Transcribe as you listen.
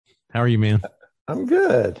How are you, man? I'm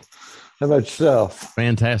good. How about yourself?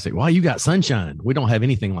 Fantastic. Wow, you got sunshine. We don't have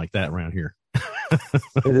anything like that around here.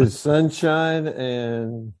 It is sunshine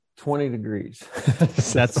and 20 degrees. I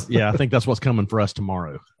think that's what's coming for us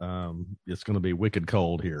tomorrow. It's going to be wicked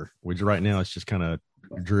cold here, which right now it's just kind of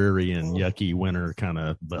dreary and yucky winter kind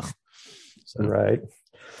of. So. Right.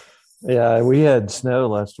 Yeah, we had snow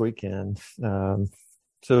last weekend. So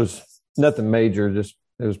it was nothing major, just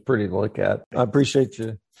it was pretty to look at. I appreciate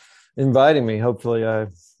you inviting me. Hopefully I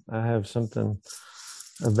have something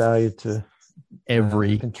of value to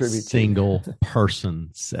every contribute single to. person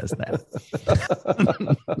says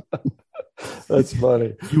that. That's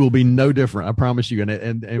funny. You will be no different, I promise you.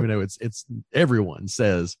 And you know, it's everyone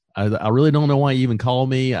says, I really don't know why you even call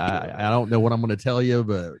me. I don't know what I'm going to tell you,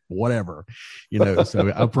 but whatever, you know.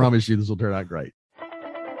 So I promise you this will turn out great.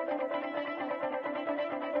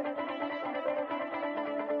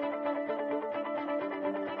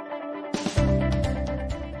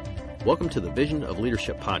 Welcome to the Vision of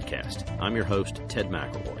Leadership podcast. I'm your host, Ted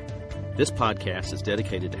McElroy. This podcast is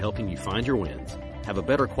dedicated to helping you find your wins, have a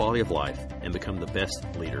better quality of life, and become the best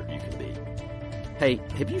leader you can be. Hey,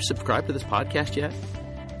 have you subscribed to this podcast yet?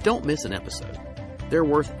 Don't miss an episode. They're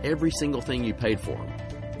worth every single thing you paid for them,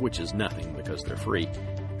 which is nothing because they're free.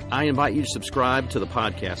 I invite you to subscribe to the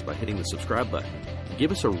podcast by hitting the subscribe button.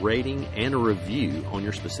 Give us a rating and a review on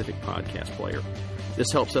your specific podcast player.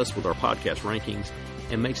 This helps us with our podcast rankings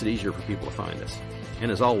and makes it easier for people to find us.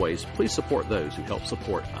 And as always, please support those who help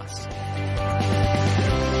support us.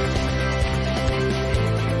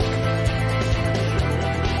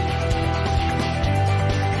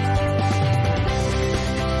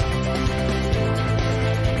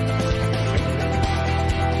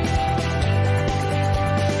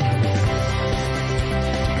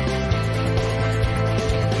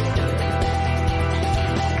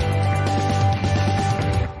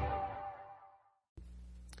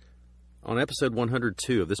 On episode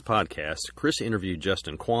 102 of this podcast, Chris interviewed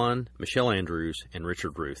Justin Kwan, Michelle Andrews, and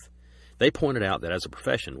Richard Ruth. They pointed out that as a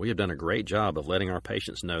profession, we have done a great job of letting our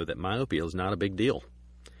patients know that myopia is not a big deal.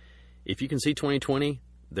 If you can see 20/20,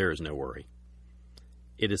 there is no worry.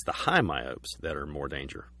 It is the high myopes that are in more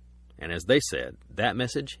danger. And as they said, that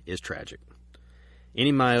message is tragic.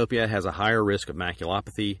 Any myopia has a higher risk of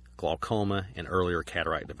maculopathy, glaucoma, and earlier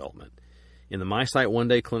cataract development. In the MiSight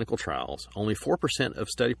one-day clinical trials, only 4% of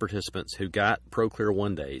study participants who got ProClear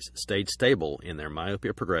one-days stayed stable in their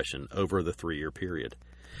myopia progression over the 3-year period.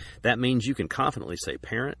 That means you can confidently say,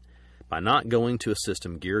 parent, by not going to a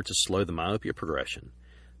system geared to slow the myopia progression,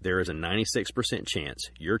 there is a 96%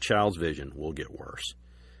 chance your child's vision will get worse.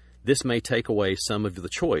 This may take away some of the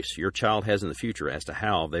choice your child has in the future as to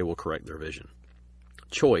how they will correct their vision.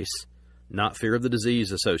 Choice, not fear of the disease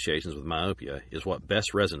associations with myopia, is what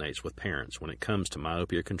best resonates with parents when it comes to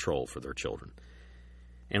myopia control for their children.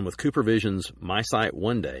 And with CooperVision's MiSight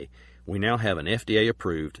One Day, we now have an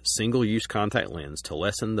FDA-approved single-use contact lens to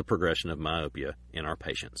lessen the progression of myopia in our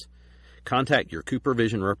patients. Contact your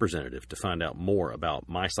CooperVision representative to find out more about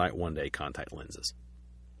MiSight One Day contact lenses.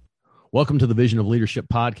 Welcome to the Vision of Leadership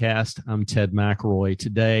podcast. I'm Ted McElroy.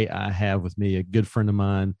 Today I have with me a good friend of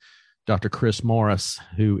mine, Dr. Chris Morris,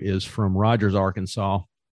 who is from Rogers, Arkansas.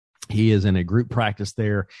 He is in a group practice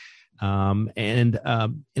there. In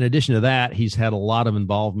addition to that, he's had a lot of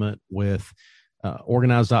involvement with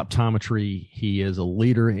organized optometry. He is a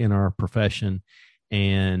leader in our profession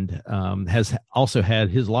and has also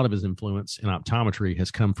had a lot of his influence in optometry has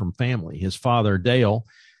come from family. His father, Dale,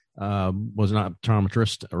 was an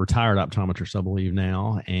optometrist, a retired optometrist, I believe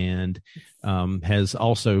now, and has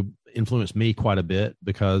also influenced me quite a bit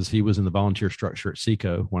because he was in the volunteer structure at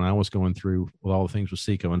SECO when I was going through with all the things with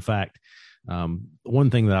SECO. In fact, one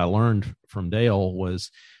thing that I learned from Dale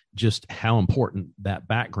was just how important that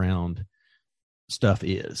background stuff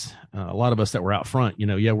is. A lot of us that were out front,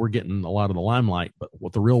 we're getting a lot of the limelight, but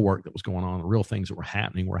what the real work that was going on, the real things that were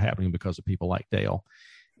happening because of people like Dale.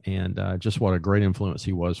 And just what a great influence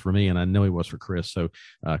he was for me. And I know he was for Chris. So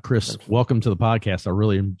Chris, welcome to the podcast. I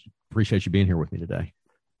really appreciate you being here with me today.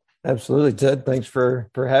 Absolutely, Ted. Thanks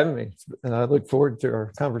for having me. And I look forward to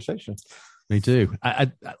our conversation. Me too.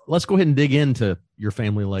 Let's go ahead and dig into your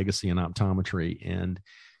family legacy in optometry. And,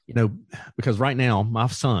 because right now my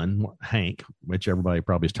son, Hank, which everybody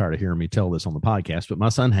probably is tired of hearing me tell this on the podcast, but my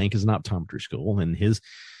son, Hank, is in optometry school, and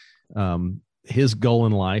his goal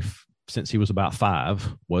in life since he was about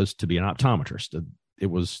 5 was to be an optometrist.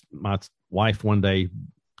 It was my wife one day,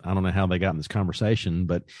 I don't know how they got in this conversation,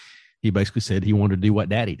 but he basically said he wanted to do what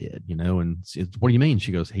Daddy did, and said, what do you mean?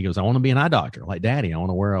 He goes, I want to be an eye doctor like Daddy. I want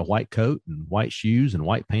to wear a white coat and white shoes and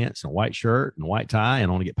white pants and a white shirt and white tie, and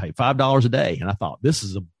I want to get paid $5 a day. And I thought, this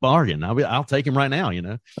is a bargain. I'll take him right now,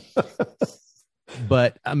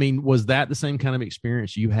 But I mean, was that the same kind of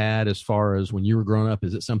experience you had as far as when you were growing up?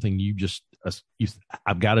 Is it something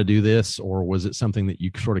I've got to do this, or was it something that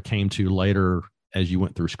you sort of came to later as you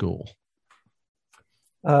went through school?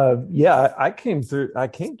 Yeah, I came to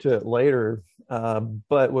it later.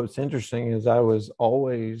 But what's interesting is I was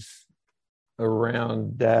always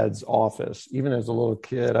around Dad's office. Even as a little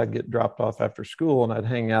kid, I'd get dropped off after school and I'd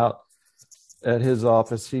hang out at his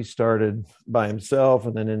office. He started by himself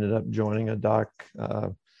and then ended up joining a doc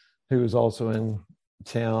who was also in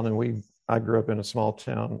town. And I grew up in a small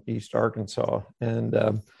town, East Arkansas.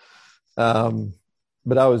 And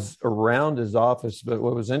but I was around his office. But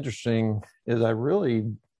what was interesting is I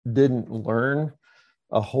really didn't learn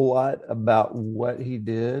a whole lot about what he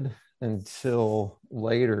did until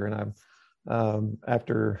later. And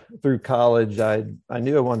through college, I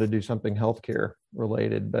knew I wanted to do something healthcare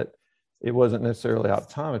related, but it wasn't necessarily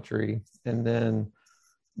optometry.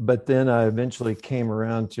 But then I eventually came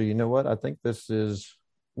around to, I think this is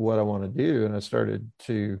what I want to do. And I started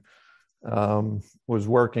to, was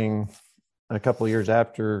working a couple of years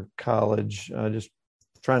after college, just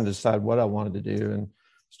trying to decide what I wanted to do, and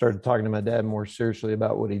started talking to my dad more seriously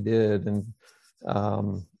about what he did. And,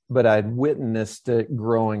 but I'd witnessed it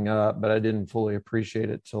growing up, but I didn't fully appreciate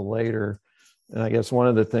it till later. And I guess one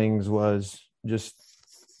of the things was just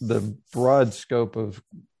the broad scope of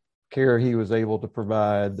care he was able to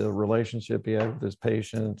provide, the relationship he had with his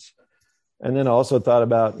patients. And then I also thought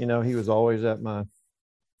about, he was always at my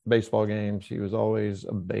baseball games. He was always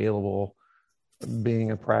available, being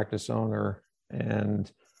a practice owner.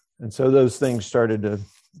 And so those things started to,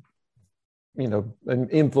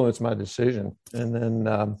 influence my decision.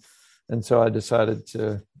 And so I decided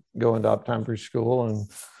to go into optometry school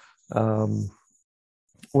and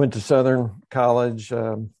went to Southern College,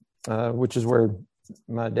 which is where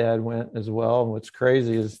my dad went as well. And what's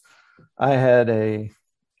crazy is they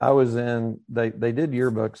did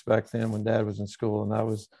yearbooks back then when Dad was in school, and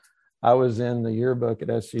I was in the yearbook at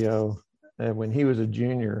SEO when he was a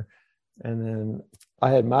junior. And then I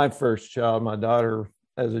had my first child, my daughter,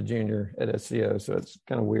 as a junior at SEO. So it's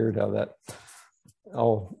kind of weird how that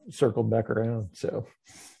all circled back around. So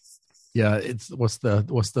yeah, what's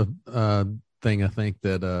the thing I think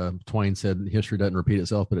that Twain said, history doesn't repeat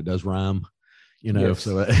itself, but it does rhyme, Yes.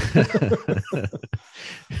 So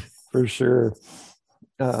for sure.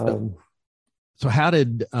 So how do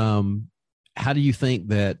you think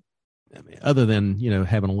that, other than,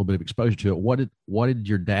 having a little bit of exposure to it, what did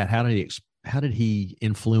your dad, how did he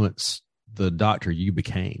influence the doctor you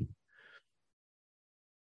became?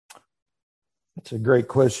 That's a great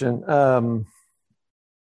question.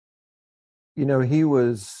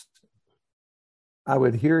 I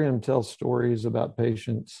would hear him tell stories about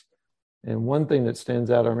patients. And one thing that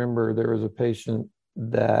stands out, I remember there was a patient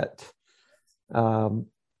that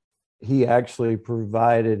he actually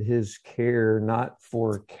provided his care, not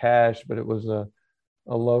for cash, but it was a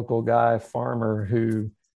local guy, farmer,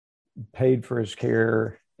 who paid for his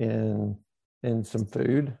care in some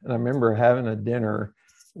food. And I remember having a dinner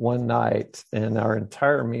one night, and our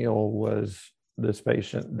entire meal was this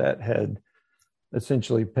patient that had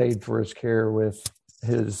essentially paid for his care with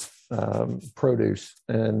his produce.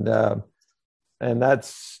 And that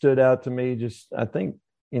stood out to me. Just, I think,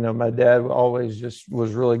 my dad always just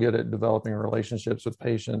was really good at developing relationships with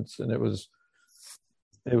patients, and it was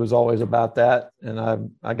always about that. And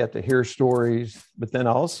I got to hear stories, but then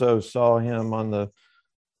I also saw him on the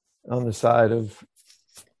side of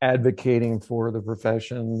advocating for the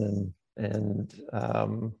profession. And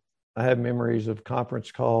I have memories of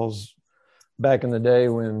conference calls back in the day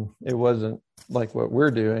when it wasn't like what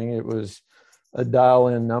we're doing. It was a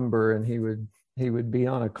dial-in number, and he would be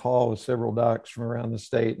on a call with several docs from around the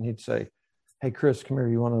state, and he'd say, "Hey, Chris, come here.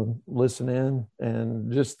 You want to listen in?"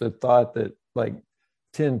 And just the thought that like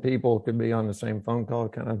 10 people could be on the same phone call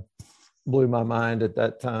kind of blew my mind at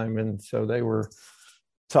that time. And so they were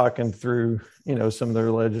talking through, some of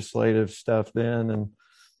their legislative stuff then.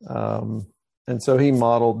 And so he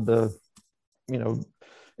modeled the,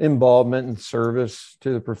 involvement and service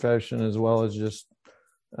to the profession, as well as just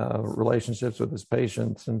relationships with his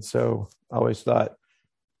patients. And so I always thought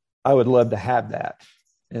I would love to have that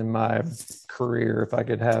in my career, if I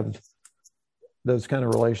could have those kind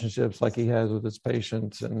of relationships like he has with his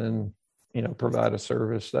patients, and then, provide a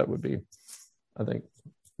service that would be, I think,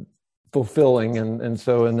 fulfilling. And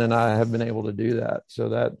then I have been able to do that. So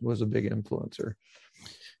that was a big influencer.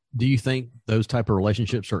 Do you think those type of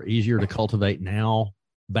relationships are easier to cultivate now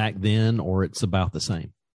back then, or it's about the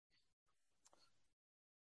same?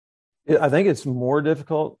 I think it's more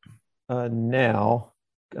difficult now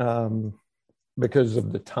because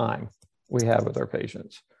of the time we have with our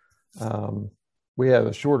patients. We have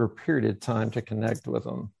a shorter period of time to connect with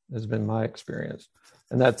them, has been my experience.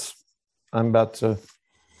 And I'm about to,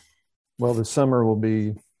 this summer will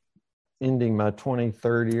be ending my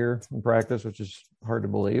 23rd year in practice, which is hard to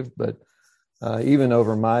believe. But even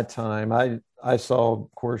over my time, I saw,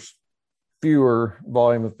 of course, fewer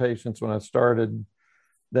volume of patients when I started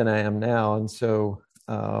than I am now. And so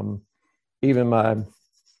even my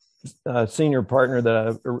senior partner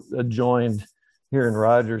that I joined here in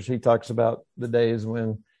Rogers, he talks about the days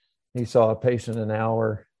when he saw a patient an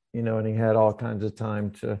hour, and he had all kinds of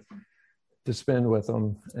time to spend with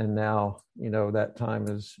them. And now, that time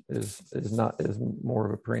is more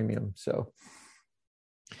of a premium. So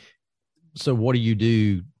what do you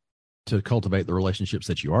do to cultivate the relationships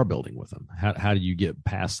that you are building with them? How do you get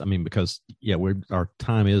past? I mean, because our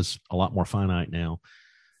time is a lot more finite now.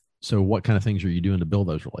 So what kind of things are you doing to build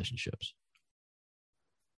those relationships?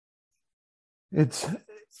 It's,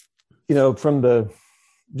 from the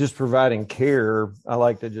just providing care, I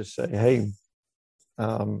like to just say, hey,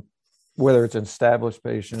 whether it's an established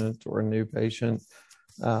patient or a new patient,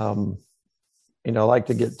 I like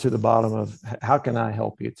to get to the bottom of how can I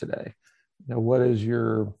help you today? What is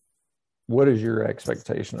your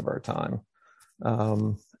expectation of our time?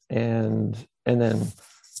 And then,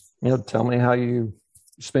 tell me how you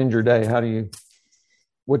spend your day.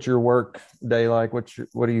 What's your work day like? What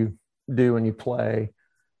do you do when you play,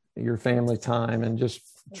 your family time, and just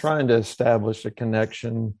trying to establish a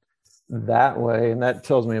connection that way. And that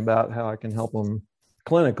tells me about how I can help them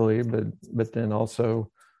clinically, but then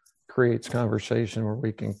also creates conversation where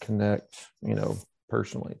we can connect,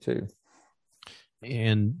 personally too.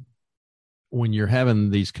 And when you're having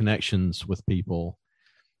these connections with people,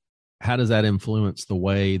 how does that influence the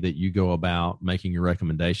way that you go about making your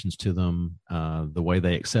recommendations to them, the way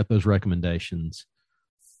they accept those recommendations?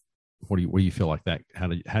 What do you feel like that? How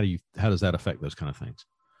does that affect those kind of things?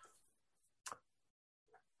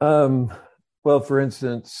 Well, for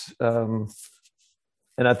instance, and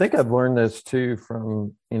I think I've learned this too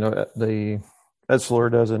from, the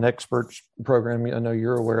Esler does an experts program. I know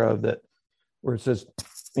you're aware of that, where it says,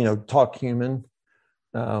 talk human,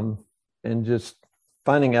 and just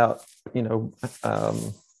finding out,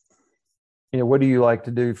 what do you like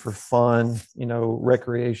to do for fun,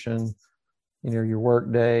 recreation, your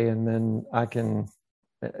work day. And then I can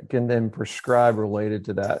then prescribe related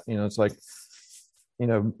to that. It's like,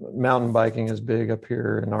 mountain biking is big up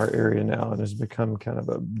here in our area now and has become kind of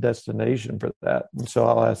a destination for that. And so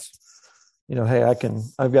I'll ask, hey,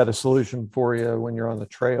 I've got a solution for you when you're on the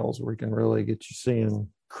trails where we can really get you seeing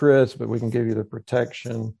crisp, but we can give you the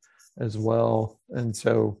protection as well. And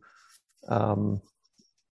so,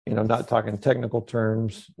 not talking technical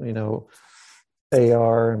terms,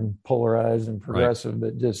 AR and polarized and progressive, right,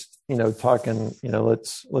 but just, talking,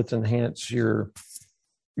 let's enhance your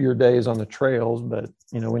days on the trails. But,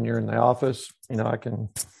 when you're in the office, I can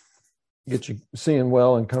get you seeing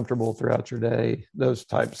well and comfortable throughout your day, those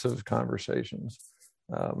types of conversations.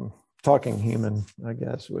 Talking human, I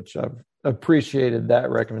guess, which I've appreciated that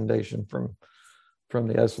recommendation from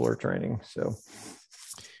the Esler training. So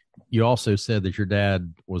you also said that your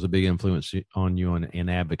dad was a big influence on you in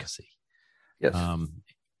advocacy. Yes.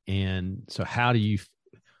 And so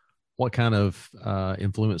what kind of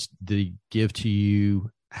influence did he give to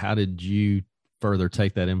you? How did you further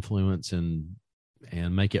take that influence and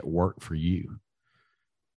make it work for you?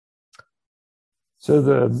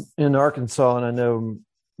 So in Arkansas, and I know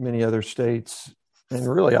many other states, and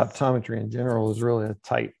really optometry in general is really a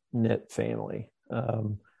tight knit family.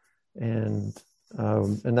 And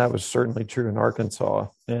that was certainly true in Arkansas.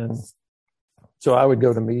 And so I would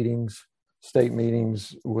go to state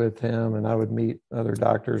meetings with him, and I would meet other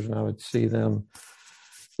doctors and I would see them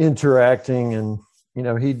interacting. And,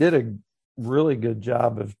 he did a really good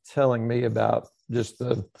job of telling me about just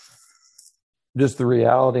the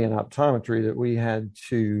reality in optometry that we had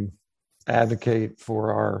to advocate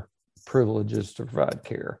for our privileges to provide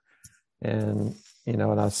care. And,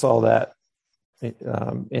 and I saw that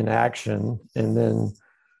in action, and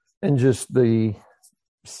just the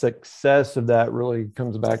success of that really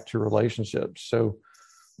comes back to relationships. So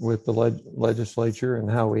with the legislature and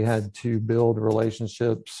how we had to build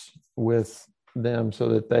relationships with them so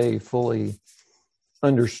that they fully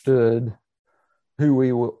understood who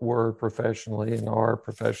we were professionally and are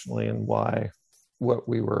professionally, and why what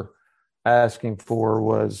we were asking for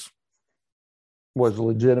was was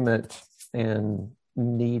legitimate and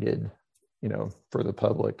needed, for the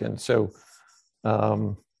public. And so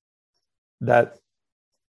that,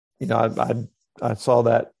 I saw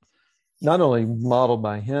that not only modeled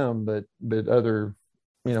by him, but other,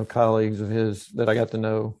 colleagues of his that I got to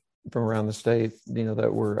know from around the state,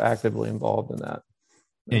 that were actively involved in that.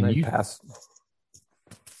 And they passed.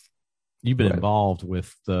 You've been involved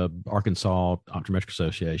with the Arkansas Optometric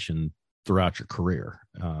Association throughout your career.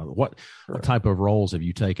 What type of roles have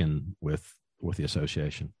you taken with the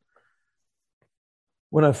association?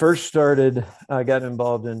 When I first started, I got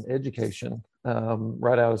involved in education.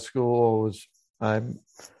 Right out of school, I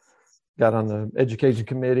got on the education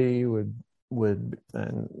committee, and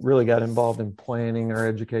really got involved in planning our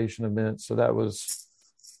education events. So that was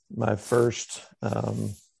my first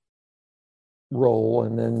role,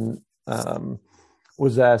 and then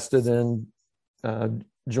was asked to then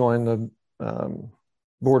join the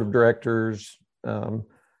board of directors.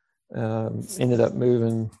 Ended up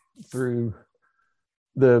moving through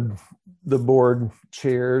the board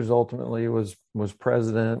chairs. Ultimately was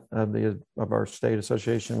president of our state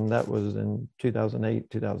association. That was in 2008,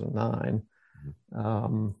 2009.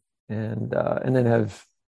 And then have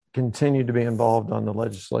continued to be involved on the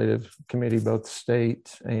legislative committee, both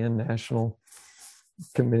state and national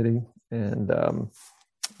committee. And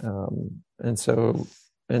so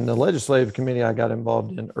in the legislative committee, I got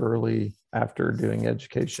involved in early after doing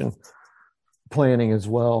education planning as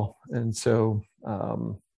well. And so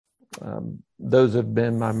those have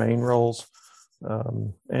been my main roles.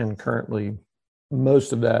 And currently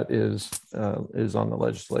most of that is on the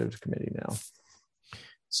legislative committee now.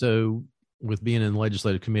 So with being in the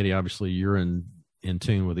legislative committee, obviously you're in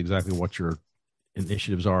tune with exactly what your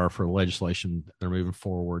initiatives are for legislation that are moving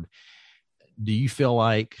forward. Do you feel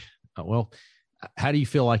like, how do you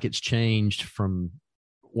feel like it's changed from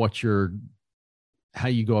how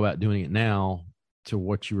you go about doing it now to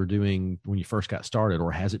what you were doing when you first got started,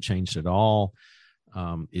 or has it changed at all?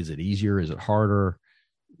 Is it easier? Is it harder?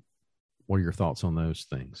 What are your thoughts on those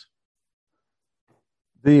things?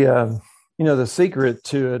 The secret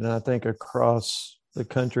to it, and I think across the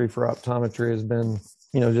country for optometry, has been,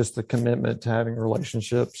 just the commitment to having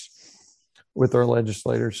relationships with our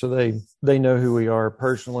legislators. So they know who we are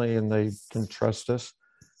personally and they can trust us.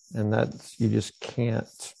 And you just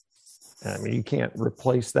can't, you can't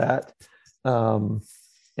replace that. And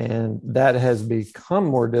that has become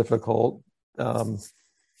more difficult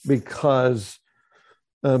because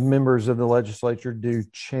members of the legislature do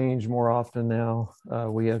change more often now.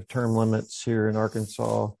 We have term limits here in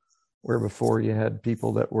Arkansas, where before you had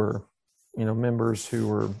people that were, members who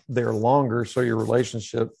were there longer. So your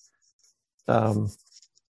relationship, you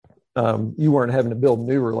weren't having to build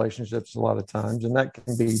new relationships a lot of times, and that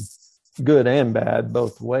can be good and bad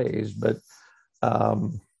both ways. But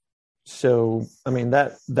so,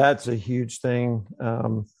 that's a huge thing.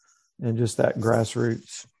 And just that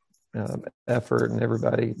grassroots effort and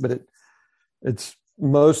everybody, but it's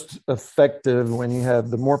most effective when you have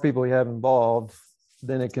the more people you have involved.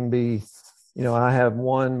 Then it can be, I have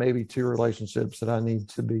one, maybe two relationships that I need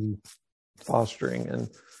to be fostering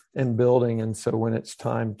and building. And so when it's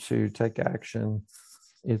time to take action,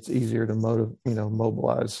 it's easier to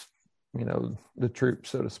mobilize, the troops,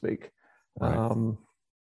 so to speak. Right.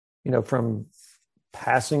 From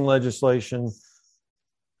passing legislation,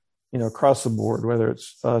 across the board, whether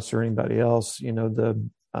it's us or anybody else,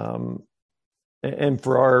 and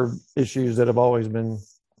for our issues that have always been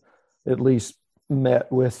at least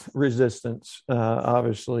met with resistance,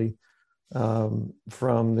 obviously,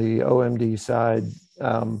 from the OMD side,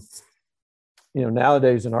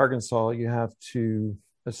 nowadays in Arkansas, you have to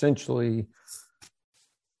essentially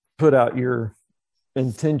put out your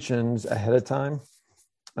intentions ahead of time.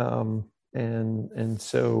 And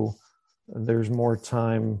so there's more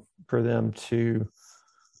time for them to,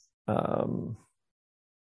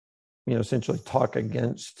 essentially talk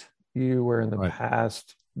against you, where in the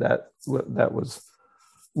past that was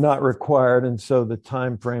not required. And so the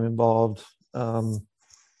time frame involved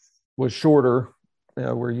was shorter,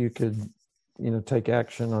 where you could, take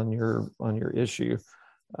action on your issue.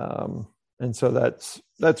 And so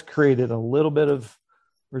that's created a little bit of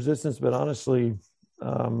resistance, but honestly,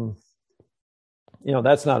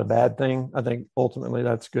 that's not a bad thing. I think ultimately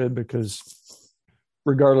that's good, because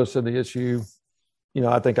regardless of the issue,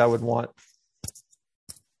 I think I would want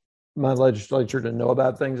my legislature to know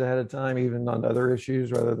about things ahead of time, even on other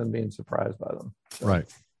issues, rather than being surprised by them. So, right.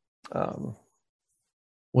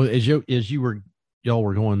 Well, as y'all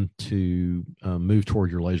were going to move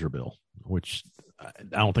toward your laser bill, which I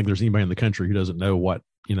don't think there's anybody in the country who doesn't know what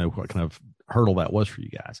kind of hurdle that was for you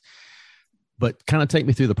guys. But kind of take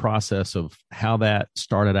me through the process of how that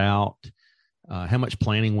started out, how much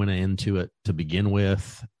planning went into it to begin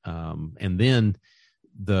with, and then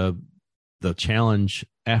the challenge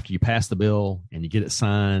after you pass the bill and you get it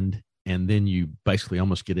signed, and then you basically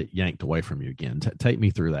almost get it yanked away from you again. Take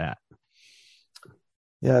me through that.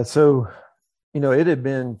 Yeah. So, it had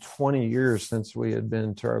been 20 years since we had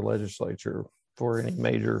been to our legislature for any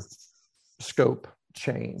major scope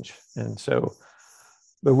change. And so,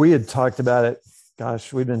 but we had talked about it.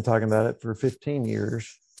 Gosh, we've been talking about it for 15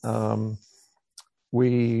 years.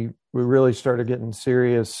 We really started getting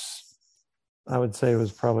serious. I would say it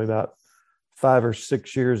was probably about 5 or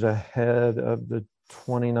 6 years ahead of the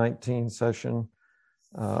 2019 session.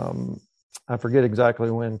 I forget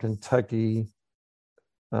exactly when Kentucky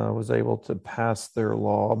was able to pass their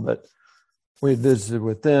law, but we visited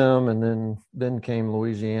with them, and then came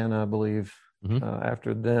Louisiana, I believe,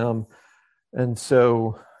 after them. And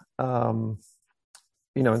so, in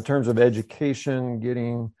terms of education,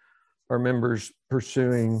 getting our members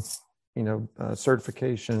pursuing,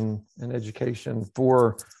 certification and education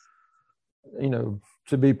for,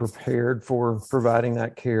 to be prepared for providing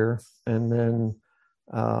that care, and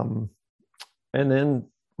then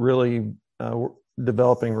really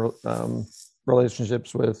developing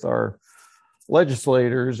relationships with our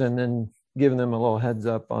legislators, and then giving them a little heads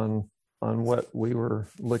up on what we were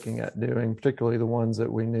looking at doing, particularly the ones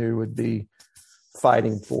that we knew would be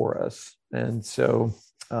fighting for us. And so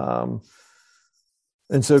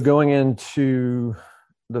going into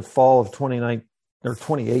the fall of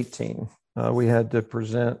 2018, we had to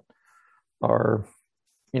present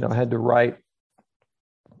had to write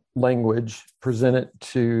language, present it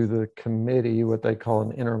to the committee, what they call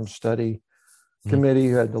an interim study committee,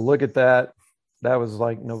 who had to look at that. That was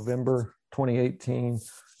like November 2018.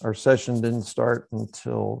 Our session didn't start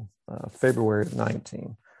until February of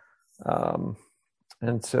 19.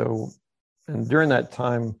 And during that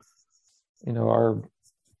time, our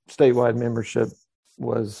statewide membership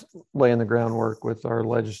was laying the groundwork with our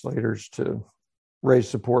legislators to raise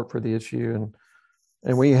support for the issue.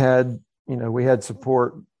 And we had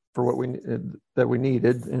support for what we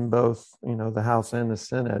needed in both, the House and the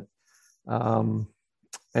Senate.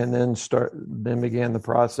 And then began the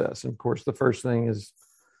process. And of course, the first thing is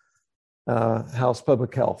House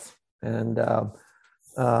Public Health. And,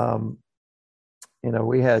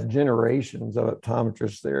 we had generations of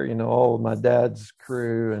optometrists there, all of my dad's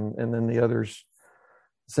crew and then the others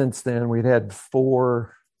since then. We'd had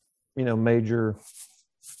 4, major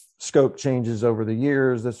scope changes over the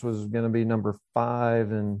years. This was going to be number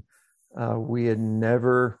 5. And we had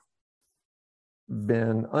never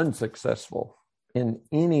been unsuccessful in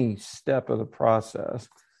any step of the process,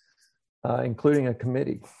 including a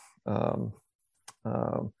committee.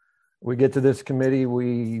 We get to this committee,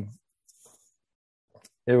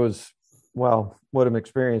 what an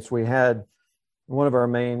experience. We had one of our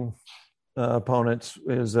main opponents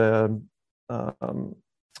is a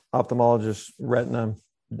ophthalmologist retina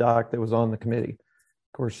doc that was on the committee.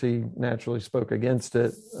 Of course, he naturally spoke against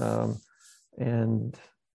it. And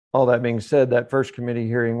all that being said, that first committee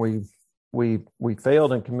hearing, we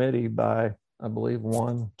failed in committee by, I believe,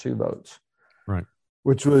 1-2 votes. Right.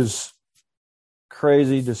 Which was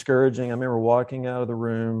crazy discouraging. I remember walking out of the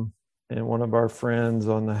room, and one of our friends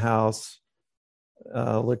on the House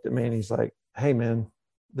looked at me and he's like, "Hey man,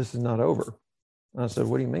 this is not over." And I said,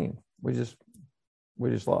 "What do you mean? We just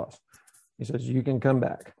lost." He says, "You can come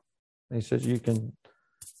back." And he says, you can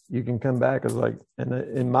come back. I was like, and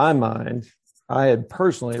in my mind, I had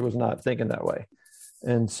personally was not thinking that way.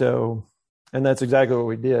 And that's exactly what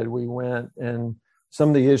we did. We went, and some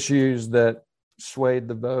of the issues that swayed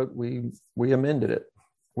the vote, we amended it.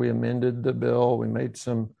 We amended the bill. We made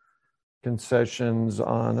some concessions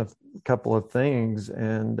on a couple of things,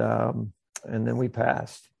 and then we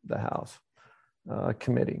passed the House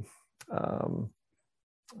committee.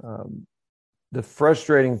 The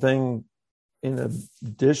frustrating thing, in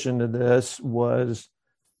addition to this, was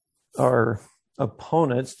our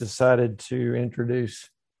opponents decided to introduce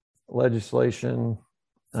legislation,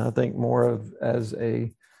 I think more of as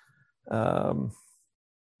a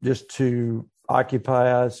just to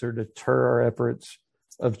occupy us or deter our efforts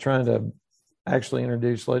of trying to actually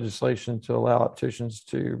introduce legislation to allow opticians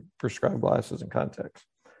to prescribe glasses and contacts.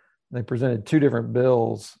 They presented 2 different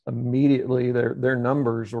bills. Immediately, their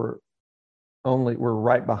numbers were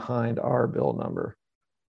right behind our bill number.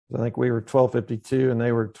 I think we were 1252 and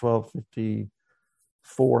they were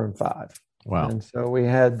 1254 and 5. Wow. And so we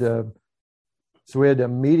had to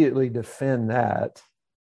immediately defend that.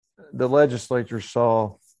 The legislature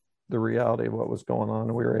saw the reality of what was going on,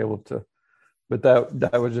 and we were able to but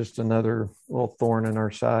that was just another little thorn in our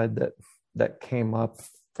side that came up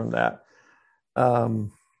from that.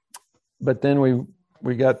 But then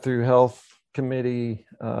we got through health committee.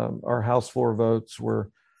 Our House floor votes were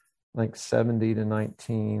like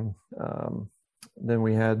 70-19. Then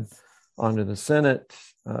we had onto the Senate.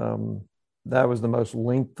 That was the most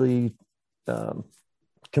lengthy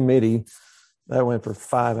committee. That went for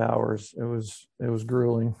 5 hours. It was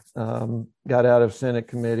grueling. Got out of Senate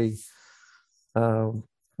committee.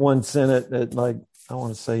 One Senate at like, I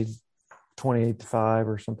want to say 28-5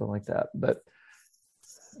 or something like that. But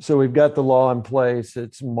so we've got the law in place.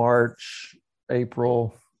 It's March,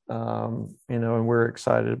 April, and we're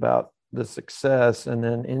excited about the success. And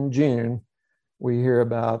then in June, we hear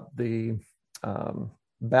about the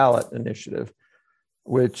ballot initiative,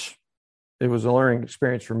 which it was a learning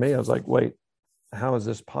experience for me. I was like, wait, how is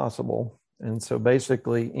this possible? And so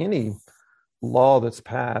basically any law that's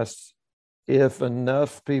passed, if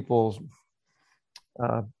enough people,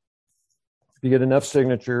 if you get enough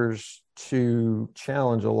signatures to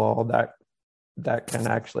challenge a law, that can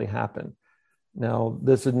actually happen. Now,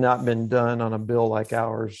 this had not been done on a bill like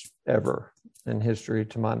ours ever in history,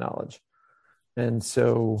 to my knowledge. And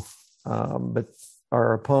so, but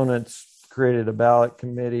our opponents created a ballot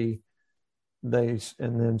committee. And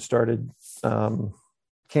then started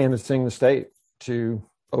canvassing the state to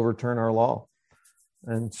overturn our law.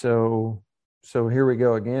 And so here we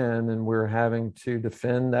go again, and we're having to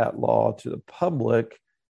defend that law to the public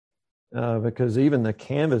because even the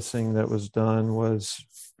canvassing that was done was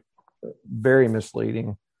very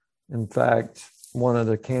misleading. In fact, one of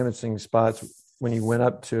the canvassing spots, when you went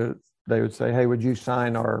up to it, they would say, "Hey, would you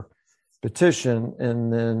sign our petition?"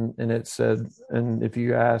 And it said, and if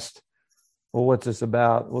you asked, "Well, what's this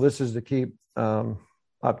about?" "Well, this is to keep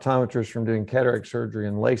optometrists from doing cataract surgery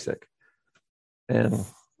and LASIK." And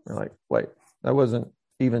we're like, wait, that wasn't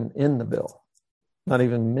even in the bill, not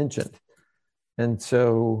even mentioned. And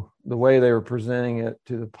so the way they were presenting it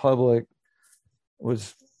to the public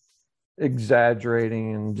was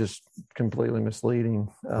exaggerating and just completely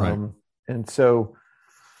misleading. Right. And so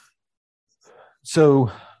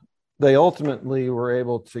they ultimately were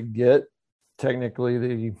able to get technically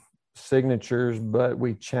the signatures, but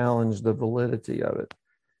we challenged the validity of it.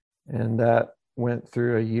 And that went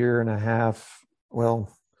through a year and a half.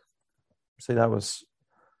 Well, see, that was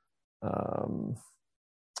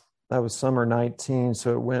summer 19.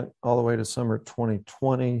 So it went all the way to summer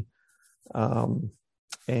 2020.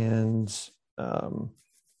 And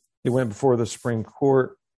it went before the Supreme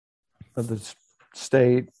Court of the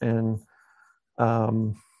state. And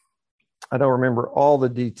I don't remember all the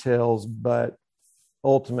details, but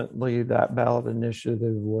ultimately that ballot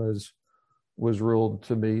initiative was ruled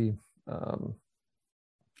to be, I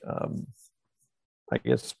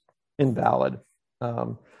guess, invalid.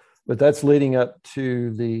 But that's leading up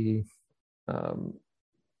to the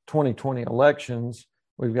 2020 elections.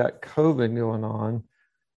 We've got COVID going on.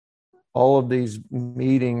 All of these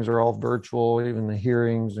meetings are all virtual, even the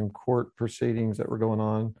hearings and court proceedings that were going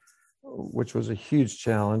on, which was a huge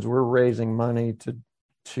challenge. We're raising money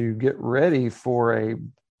to get ready for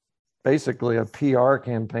basically a PR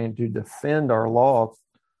campaign to defend our law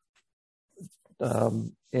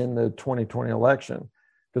in the 2020 election,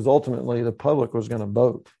 because ultimately the public was going to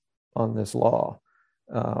vote on this law.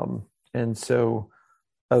 And so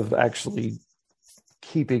of actually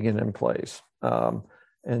keeping it in place.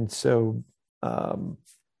 And so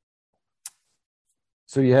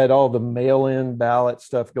you had all the mail-in ballot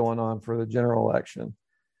stuff going on for the general election,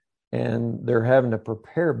 and they're having to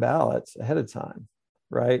prepare ballots ahead of time,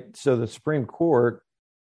 right? So the Supreme Court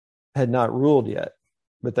had not ruled yet,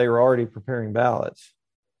 but they were already preparing ballots.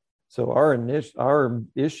 So our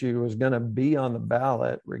issue was going to be on the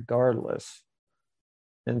ballot regardless.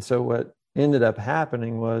 And so what ended up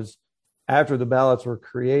happening was, after the ballots were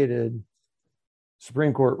created,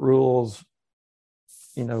 Supreme Court rules,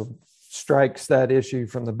 strikes that issue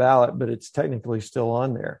from the ballot, but it's technically still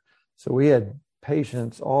on there. So we had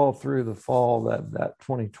patients all through the fall that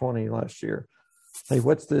 2020 last year. Hey,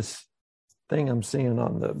 what's this thing I'm seeing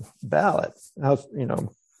on the ballot?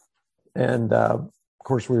 And of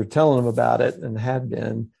course we were telling them about it and had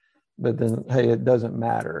been, but then, hey, it doesn't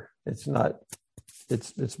matter. It's not,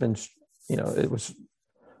 it's been, it was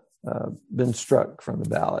been struck from the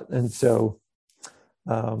ballot. And so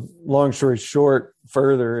long story short,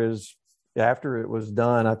 further is, after it was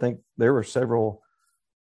done, I think there were several,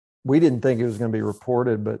 we didn't think it was going to be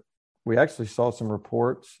reported, but we actually saw some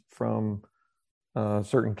reports from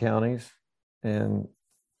certain counties, and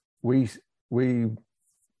we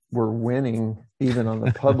were winning even on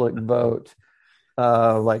the public vote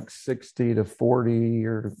like 60 to 40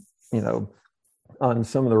 or, on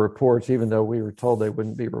some of the reports, even though we were told they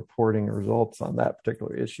wouldn't be reporting results on that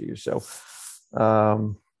particular issue. So,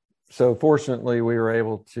 so fortunately we were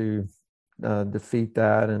able to defeat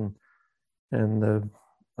that,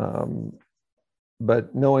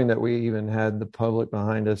 but knowing that we even had the public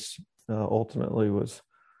behind us ultimately was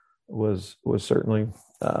certainly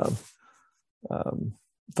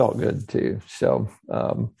felt good too. So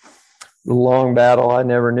the long battle, I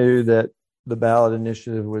never knew that the ballot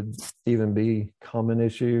initiative would even become an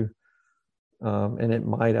issue, and it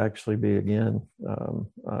might actually be again.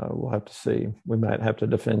 We'll have to see. We might have to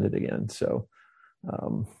defend it again. So,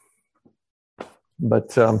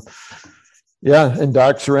 yeah, and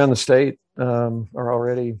docs around the state are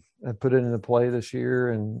already have put it into play this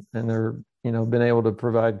year, and they're been able to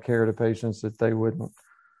provide care to patients that they wouldn't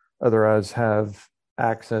otherwise have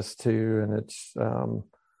access to, and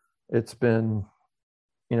it's been,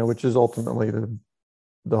 which is ultimately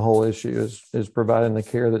the whole issue is providing the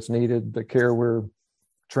care that's needed, the care we're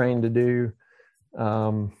trained to do,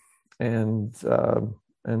 and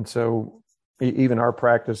so even our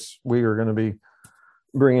practice, we are going to be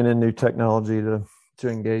bringing in new technology to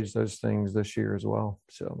engage those things this year as well.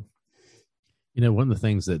 So, one of the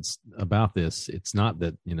things that's about this, it's not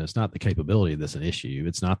that, it's not the capability that's an issue.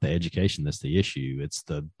 It's not the education that's the issue. It's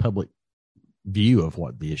the public view of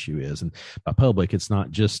what the issue is. And by public, it's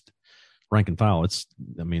not just rank and file.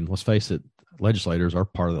 Let's face it, legislators are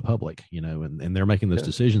part of the public, and they're making those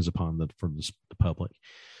decisions for the public.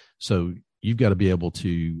 So you've got to be able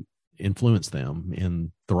to influence them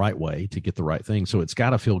in the right way to get the right thing. So it's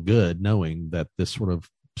got to feel good knowing that this sort of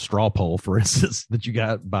straw poll, for instance, that you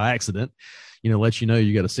got by accident, lets you know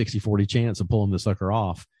you got a 60-40 chance of pulling the sucker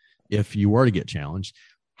off if you were to get challenged.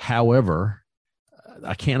 However,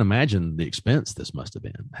 I can't imagine the expense this must have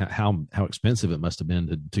been, how expensive it must have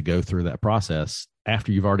been to go through that process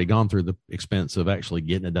after you've already gone through the expense of actually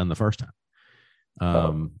getting it done the first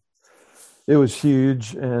time. It was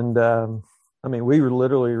huge. And, we were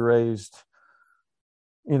literally raised,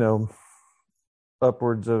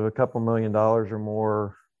 upwards of a couple $1 million or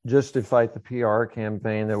more just to fight the PR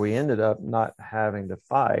campaign that we ended up not having to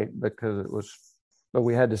fight because but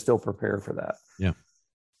we had to still prepare for that. Yeah.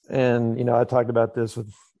 And, I talked about this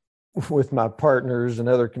with my partners and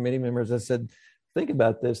other committee members. I said, think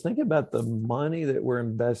about this. Think about the money that we're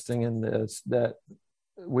investing in this, that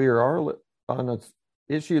we are on an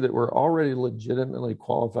issue that we're already legitimately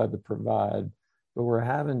qualified to provide, but we're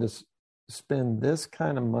having to spend this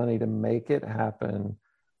kind of money to make it happen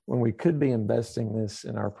when we could be investing this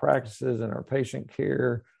in our practices and our patient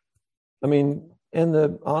care.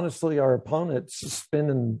 Honestly, our opponents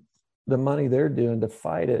spending the money they're doing to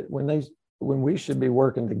fight it when we should be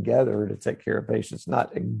working together to take care of patients,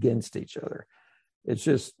 not against each other. It's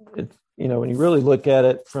when you really look at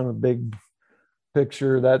it from a big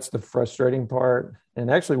picture, that's the frustrating part.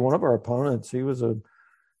 And actually one of our opponents, he was a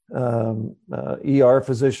ER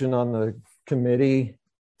physician on the committee.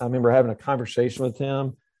 I remember having a conversation with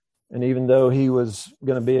him, and even though he was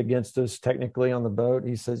going to be against us technically on the vote,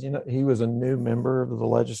 he says, he was a new member of the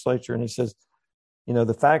legislature, and he says,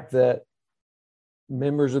 the fact that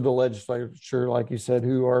members of the legislature, like you said,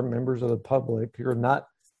 who are members of the public, who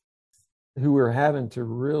are having to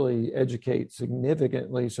really educate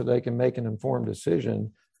significantly so they can make an informed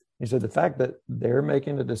decision. He said the fact that they're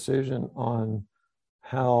making a decision on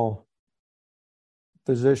how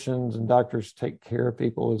physicians and doctors take care of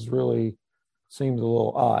people seems a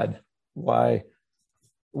little odd. Why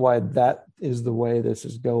that is the way this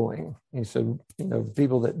is going. He said,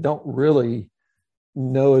 people that don't really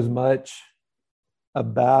know as much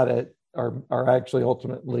about it are actually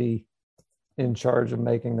ultimately in charge of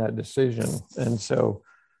making that decision. And so,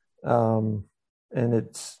 but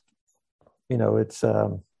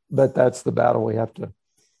that's the battle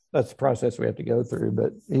that's the process we have to go through.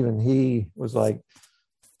 But even he was like,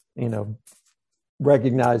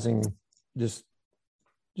 recognizing just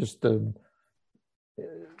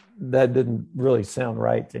that didn't really sound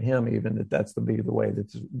right to him, even that's the way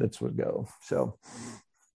that would go. So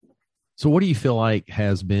what do you feel like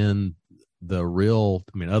has been the real,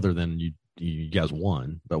 other than you guys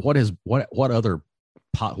won, but what has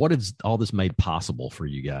all this made possible for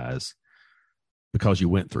you guys because you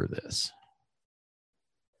went through this?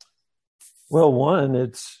 Well, one,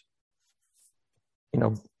 it's,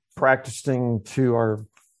 practicing to our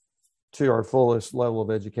fullest level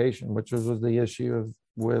of education, which was the issue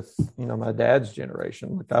with my dad's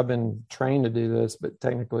generation. Like, I've been trained to do this, but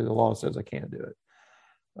technically the law says I can't do it.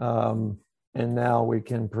 And now we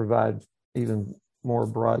can provide even more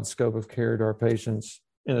broad scope of care to our patients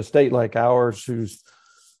in a state like ours, who's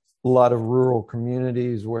a lot of rural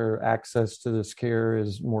communities where access to this care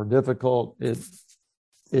is more difficult,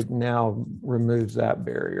 it now removes that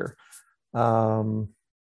barrier. And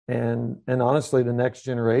honestly, the next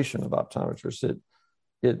generation of optometrists,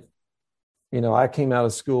 I came out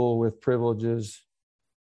of school with privileges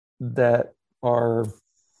that are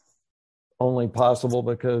only possible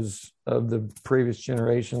because of the previous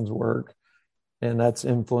generation's work. And that's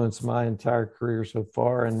influenced my entire career so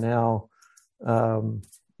far. And now,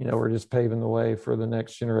 we're just paving the way for the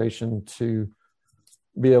next generation to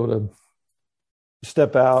be able to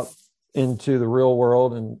step out into the real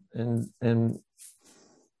world and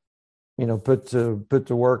put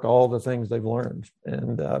to work all the things they've learned.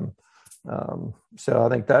 And so I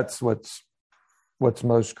think that's what's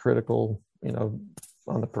most critical,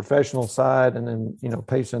 on the professional side. And then,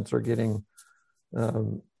 patients are getting,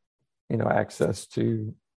 access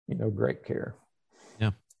to, great care.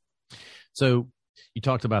 Yeah. So you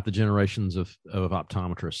talked about the generations of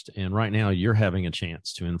optometrists, and right now you're having a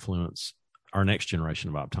chance to influence our next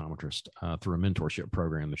generation of optometrists through a mentorship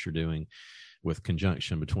program that you're doing with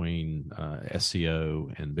conjunction between SCO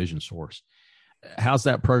and Vision Source. How's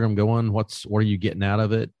that program going? What are you getting out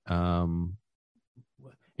of it? And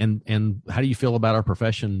how do you feel about our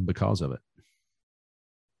profession because of it?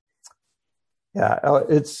 Yeah,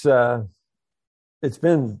 it's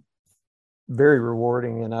been very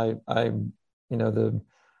rewarding, and I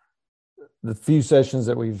the few sessions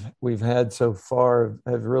that we've had so far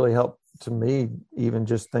have really helped to me even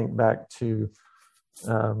just think back to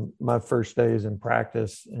my first days in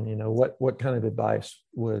practice, and what kind of advice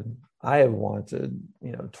would I have wanted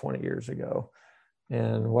 20 years ago,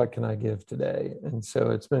 and what can I give today? And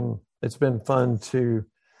so it's been fun to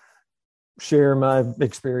share my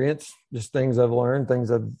experience, just things I've learned, things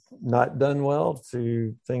I've not done well,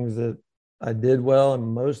 to things that I did well. And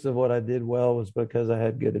most of what I did well was because I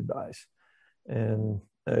had good advice and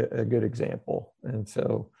a good example. And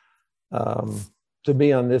so to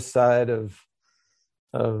be on this side of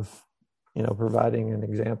providing an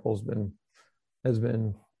example has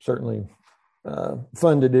been certainly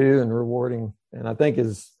fun to do and rewarding. And I think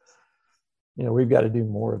we've got to do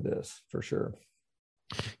more of this for sure.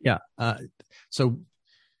 Yeah. So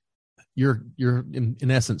you're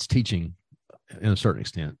in essence teaching in a certain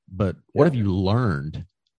extent, but what have you learned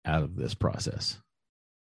out of this process?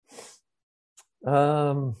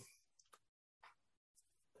 I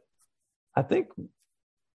think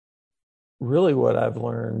really what I've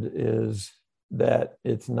learned is that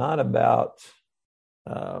it's not about,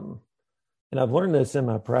 and I've learned this in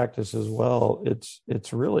my practice as well.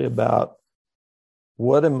 It's really about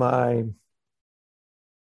what value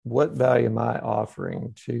am I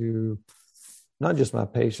offering to not just my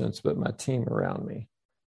patients, but my team around me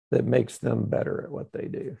that makes them better at what they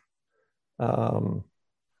do. And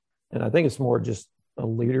I think it's more just a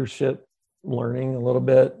leadership learning a little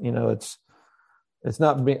bit. It's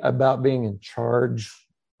not about being in charge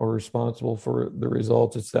or responsible for the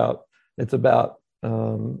results. It's about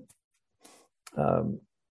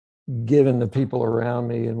giving the people around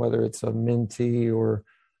me, and whether it's a mentee or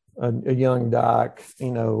a young doc,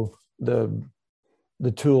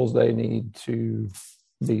 the tools they need to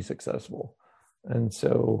be successful. And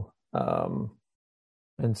so kind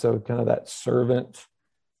of that servant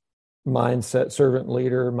mindset, servant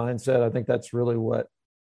leader mindset, I think that's really what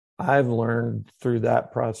I've learned through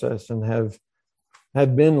that process, and have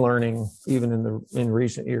been learning even in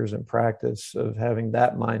recent years in practice, of having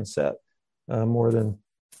that mindset more than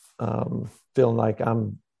feeling like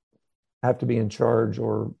have to be in charge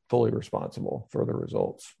or fully responsible for the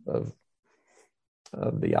results of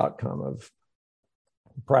the outcome of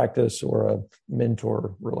practice or a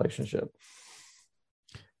mentor relationship.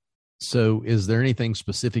 So is there anything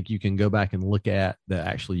specific you can go back and look at that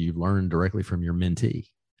actually you've learned directly from your mentee?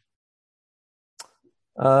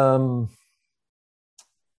 I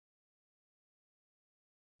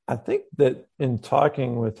think that in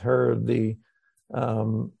talking with her,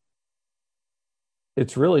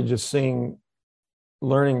 it's really just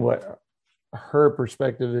learning what her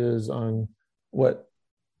perspective is on what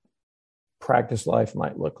practice life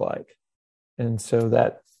might look like. And so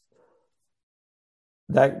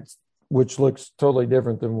that which looks totally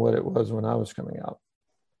different than what it was when I was coming out.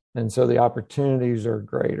 And so the opportunities are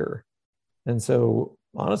greater. And so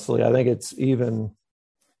honestly, I think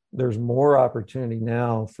there's more opportunity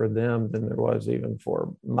now for them than there was even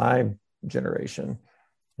for my generation.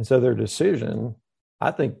 And so their decision,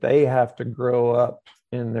 I think they have to grow up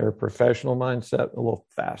in their professional mindset a little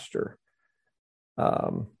faster.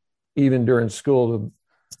 Even during school,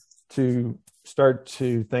 to start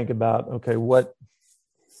to think about, okay, what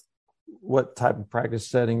what type of practice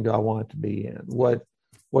setting do I want it to be in? What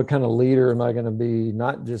kind of leader am I going to be?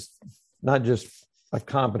 Not just a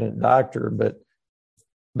competent doctor, but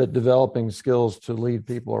developing skills to lead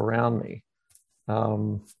people around me.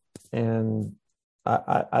 And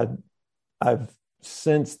I've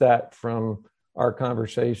sensed that from our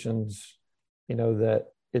conversations, that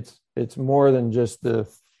it's more than just the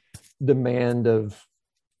demand of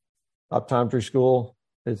optometry school.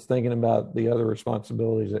 It's thinking about the other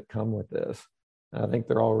responsibilities that come with this. And I think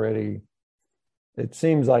it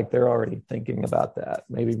seems like they're already thinking about that,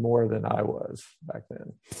 maybe more than I was back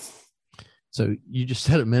then. So you just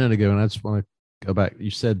said a minute ago, and I just want to go back.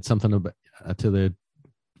 You said something about, to the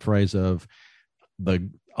phrase of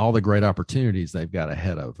all the great opportunities they've got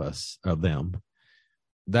ahead of them.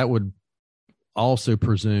 That would also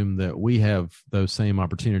presume that we have those same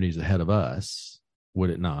opportunities ahead of us,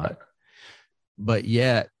 would it not? But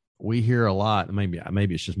yet we hear a lot, maybe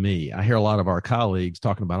it's just me, I hear a lot of our colleagues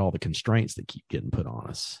talking about all the constraints that keep getting put on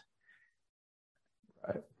us.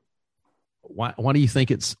 Right. Why do you think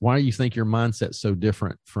your mindset's so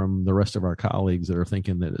different from the rest of our colleagues that are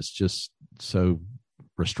thinking that it's just so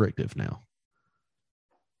restrictive now?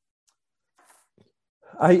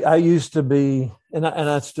 I used to be, and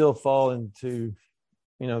I still fall into,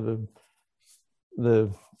 the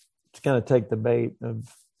to kind of take the bait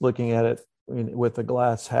of looking at it with a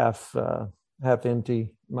glass half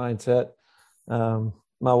empty mindset.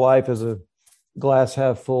 My wife is a glass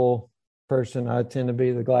half full person. I tend to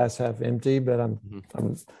be the glass half empty, but I'm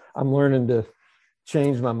learning to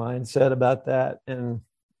change my mindset about that. And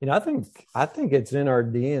I think it's in our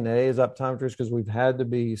DNA as optometrists, because we've had to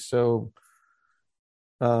be so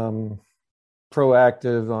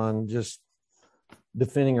proactive on just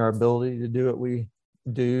defending our ability to do what we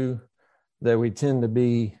do, that we tend to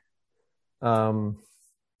be on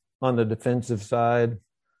the defensive side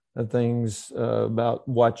of things, about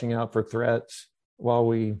watching out for threats while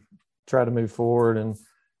we try to move forward.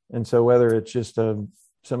 And so whether it's just some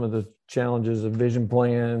of the challenges of vision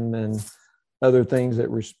plan and other things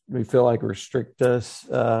that we feel like restrict us,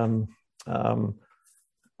 I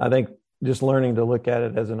think just learning to look at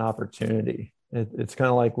it as an opportunity. It's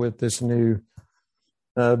kind of like with this new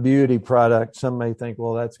beauty product. Some may think,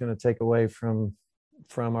 well, that's going to take away from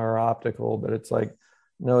our optical, but it's like,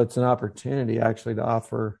 no, it's an opportunity actually to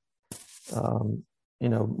offer,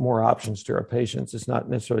 more options to our patients. It's not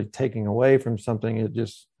necessarily taking away from something.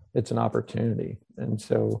 It's an opportunity. And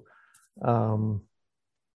so, and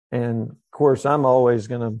of course, I'm always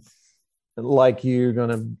going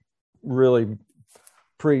to really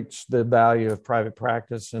preach the value of private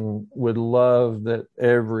practice, and would love that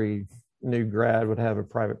every new grad would have a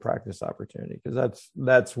private practice opportunity, because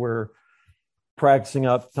that's where practicing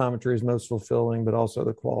optometry is most fulfilling, but also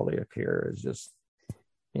the quality of care is just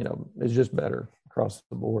better across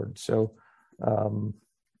the board. So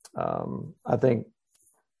I think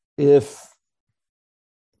if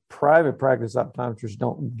private practice optometrists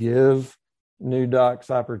don't give new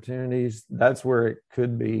docs opportunities, that's where it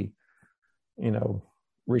could be,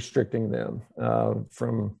 restricting them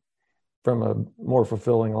from a more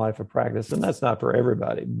fulfilling life of practice. And that's not for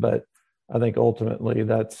everybody, but I think ultimately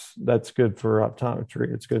that's good for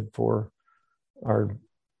optometry. It's good for our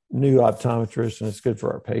new optometrists, and it's good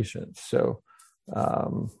for our patients. So,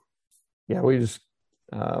 we just,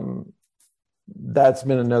 that's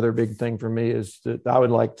been another big thing for me, is that I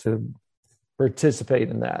would like to participate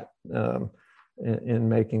in that, in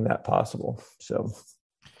making that possible.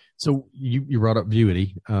 So you brought up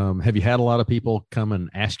beauty. Have you had a lot of people come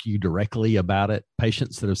and ask you directly about it?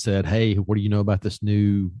 Patients that have said, "Hey, what do you know about this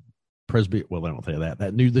new presby?" Well, they don't say that.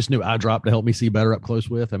 This new eye drop to help me see better up close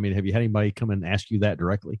with. I mean, have you had anybody come and ask you that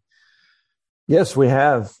directly? Yes, we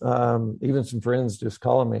have. Even some friends just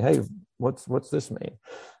calling me, "Hey, what's this mean?"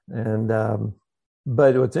 And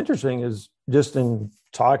but what's interesting is, just in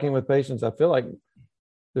talking with patients, I feel like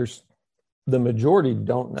there's the majority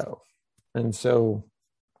don't know, and so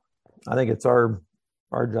I think it's our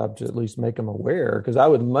job to at least make them aware, because I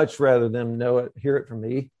would much rather them hear it from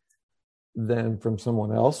me than from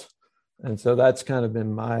someone else. And so that's kind of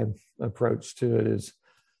been my approach to it, is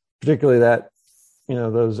particularly that,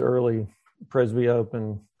 those early presbyope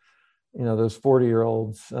and, those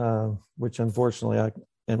 40-year-olds, which unfortunately I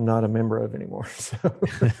am not a member of anymore. So,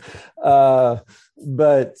 I've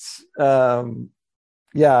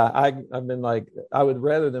been like, I would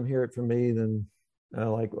rather them hear it from me than I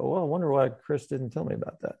wonder why Chris didn't tell me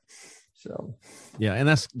about that. So, yeah. And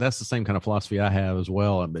that's the same kind of philosophy I have as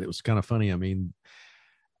well. But it was kind of funny. I mean,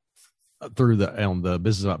 through the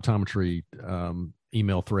business of optometry,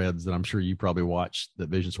 email threads that I'm sure you probably watched that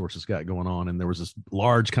Vision Source has got going on. And there was this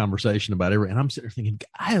large conversation about and I'm sitting there thinking,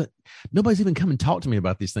 nobody's even come and talked to me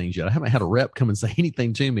about these things yet. I haven't had a rep come and say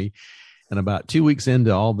anything to me. And about 2 weeks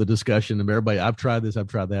into all the discussion of everybody, I've tried this, I've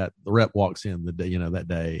tried that. The rep walks in the day, that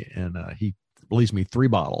day, and he leaves me 3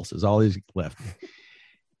 bottles is all he's left.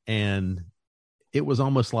 And it was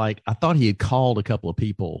almost like, I thought he had called a couple of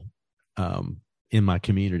people in my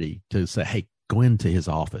community to say, hey, go into his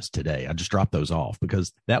office today. I just dropped those off,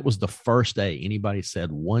 because that was the first day anybody said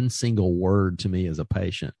one single word to me as a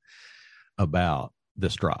patient about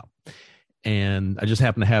this drop. And I just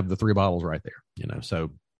happened to have the 3 bottles right there,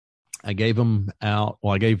 so I gave them out.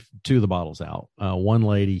 Well, I gave 2 of the bottles out. One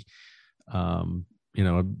lady, I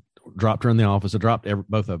dropped her in the office. I dropped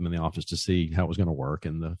both of them in the office to see how it was going to work.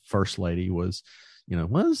 And the first lady was,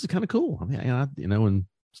 well, this is kind of cool. I mean,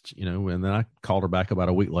 and then I called her back about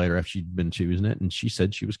a week later after she'd been choosing it. And she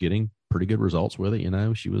said she was getting pretty good results with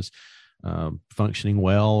it. She was functioning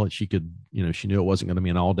well. She could, she knew it wasn't going to be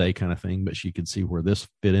an all day kind of thing, but she could see where this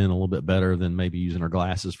fit in a little bit better than maybe using her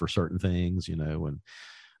glasses for certain things, and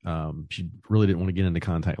she really didn't want to get into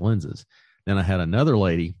contact lenses. Then I had another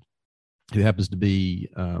lady who happens to be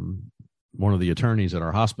one of the attorneys at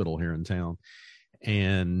our hospital here in town.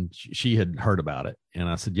 And she had heard about it. And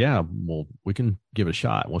I said, yeah, well, we can give it a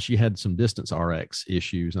shot. Well, she had some distance RX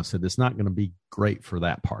issues. And I said, it's not going to be great for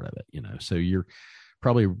that part of it, so you're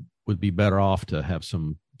probably would be better off to have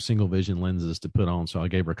some single vision lenses to put on. So I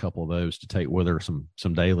gave her a couple of those to take with her,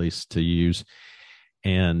 some dailies to use.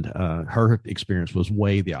 And her experience was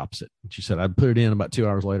way the opposite. She said, I'd put it in about 2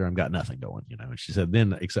 hours later, I've got nothing going, And she said,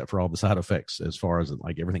 then except for all the side effects, as far as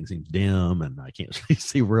like everything seems dim and I can't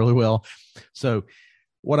see really well. So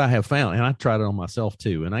what I have found, and I tried it on myself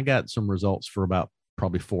too, and I got some results for about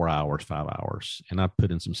probably 4 hours, 5 hours. And I put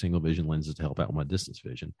in some single vision lenses to help out with my distance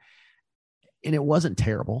vision. And it wasn't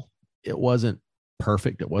terrible. It wasn't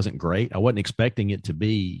perfect. It wasn't great. I wasn't expecting it to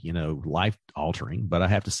be, life altering, but I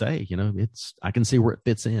have to say, I can see where it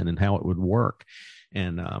fits in and how it would work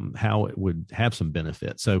and how it would have some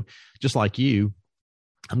benefit. So just like you,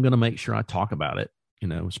 I'm going to make sure I talk about it,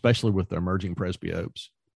 especially with the emerging presbyopes,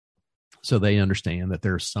 so they understand that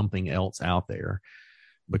there's something else out there.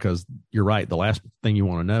 Because you're right. The last thing you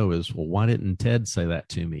want to know is, well, why didn't Ted say that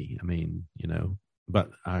to me? I mean,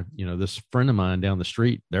 but this friend of mine down the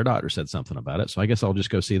street, their doctor said something about it. So I guess I'll just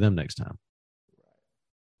go see them next time.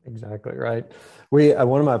 Exactly right. We,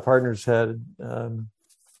 one of my partners had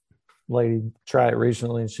lady try it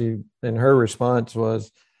recently, and her response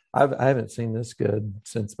was, I haven't seen this good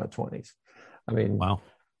since my 20s. I mean, wow.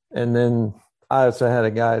 And then I also had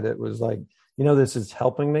a guy that was like, this is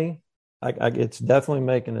helping me. It's definitely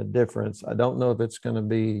making a difference. I don't know if it's going to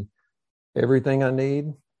be everything I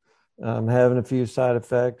need. Having a few side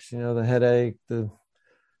effects, the headache, the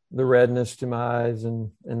redness to my eyes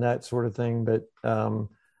and that sort of thing. But so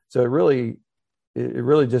it really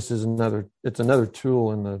just is another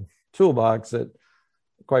tool in the toolbox that,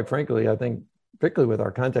 quite frankly, I think particularly with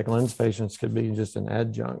our contact lens patients could be just an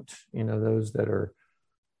adjunct, those that are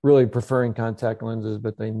really preferring contact lenses,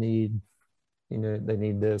 but they need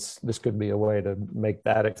this could be a way to make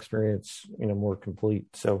that experience, more complete.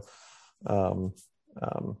 So,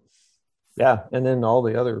 yeah. And then all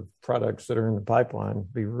the other products that are in the pipeline,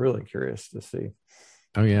 be really curious to see.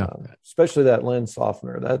 Oh yeah. Especially that lens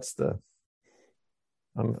softener.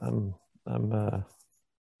 I'm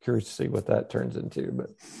curious to see what that turns into,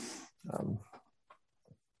 but,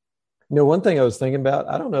 one thing I was thinking about,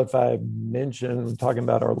 I don't know if I mentioned talking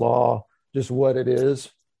about our law, just what it is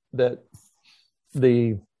that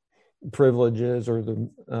the privileges or the,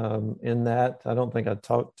 in that, I don't think I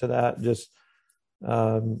talked to that just,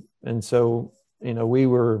 and so, we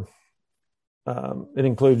were, it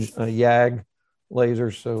includes YAG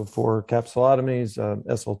lasers. So for capsulotomies,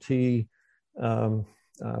 SLT,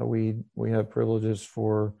 we have privileges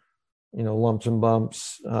for, lumps and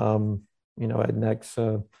bumps,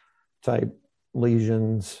 adnexa type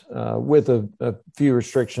lesions, with a few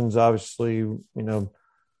restrictions, obviously,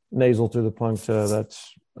 nasal to the puncta,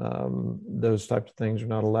 that's, those types of things are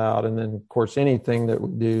not allowed. And then of course, anything that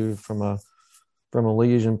we do from a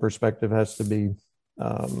lesion perspective has to be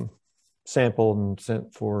sampled and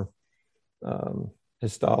sent for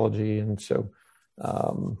histology. And so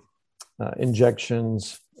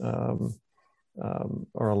injections are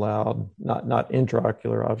allowed, not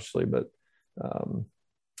intraocular, obviously, but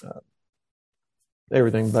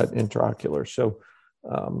everything but intraocular. So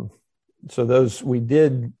so those, we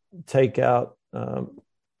did take out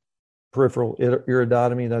peripheral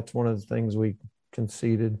iridotomy. That's one of the things we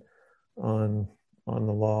conceded on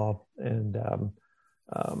the law. And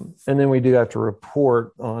And then we do have to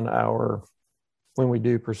report on when we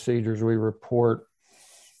do procedures, we report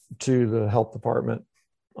to the health department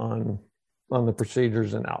on the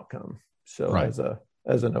procedures and outcome. So right.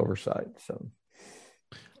 as an oversight. So,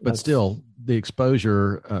 but still the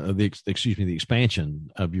exposure, the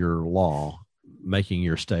expansion of your law, making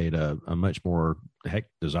your state a much more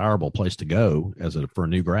desirable place to go for a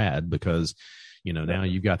new grad, because, now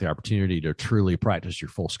you've got the opportunity to truly practice your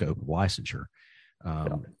full scope of licensure.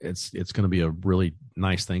 It's going to be a really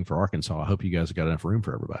nice thing for Arkansas. I hope you guys have got enough room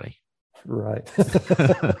for everybody. Right.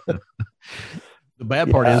 The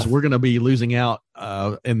bad part is we're going to be losing out,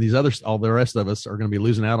 and all the rest of us are going to be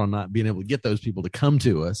losing out on not being able to get those people to come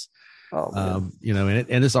to us. And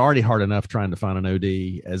it's already hard enough trying to find an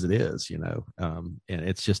OD as it is, and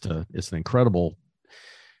it's just it's an incredible.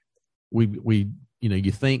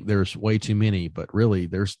 You think there's way too many, but really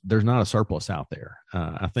there's not a surplus out there.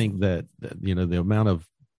 I think that, the amount of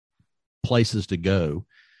places to go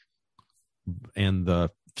and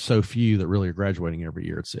the so few that really are graduating every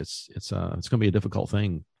year, it's going to be a difficult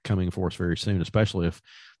thing coming for us very soon, especially if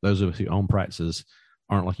those of us who own practices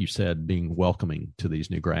aren't, like you said, being welcoming to these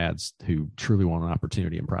new grads who truly want an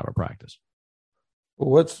opportunity in private practice.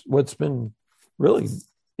 Well, what's been really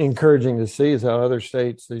encouraging to see is how other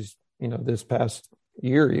states, this past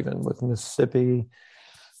year, even with Mississippi,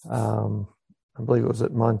 I believe it was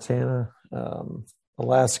at Montana,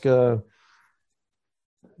 Alaska.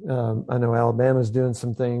 I know Alabama's doing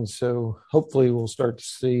some things, so hopefully we'll start to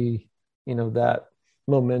see, that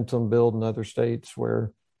momentum build in other states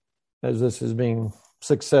where, as this is being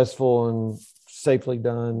successful and safely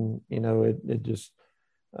done, it just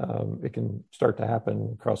it can start to happen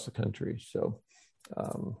across the country. So,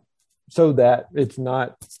 so that it's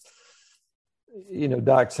not,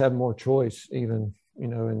 docs have more choice, even,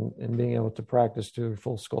 in being able to practice to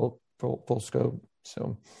full scope.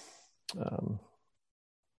 So,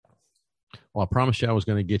 well, I promised you I was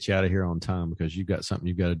going to get you out of here on time because you've got something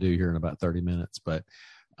you've got to do here in about 30 minutes. But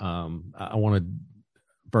I wanted,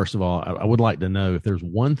 first of all, I would like to know if there's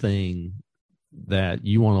one thing that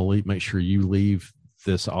you want to make sure you leave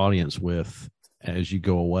this audience with as you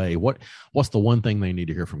go away. What's the one thing they need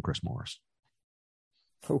to hear from Chris Morris?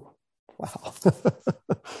 Oh, wow.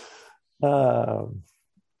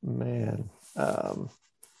 Man.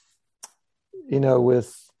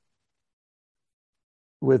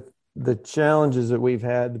 With the challenges that we've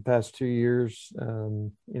had the past 2 years,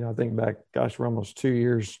 I think back, gosh, we're almost 2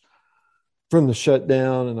 years from the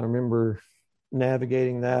shutdown. And I remember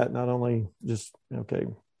navigating that, not only just,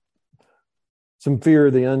 some fear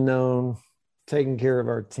of the unknown, taking care of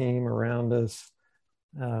our team around us.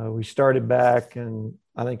 We started back, and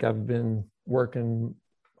I think I've been working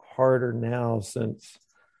harder now since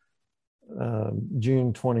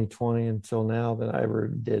June 2020 until now than I ever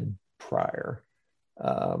did prior.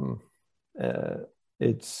 I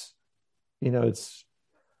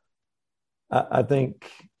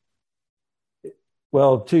think,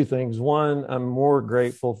 well, two things. One, I'm more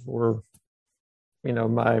grateful for,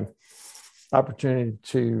 my opportunity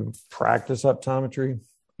to practice optometry,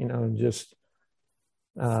 and just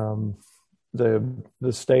the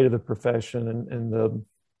state of the profession and the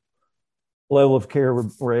level of care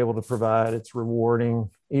we're able to provide. It's rewarding,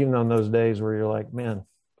 even on those days where you're like, man,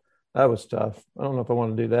 that was tough. I don't know if I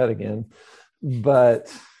want to do that again.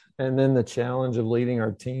 And then the challenge of leading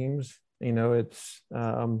our teams, it's,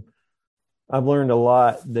 I've learned a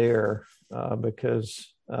lot there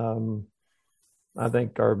because I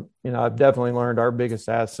think I've definitely learned our biggest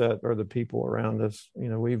asset are the people around us.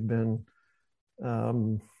 We've been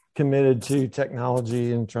committed to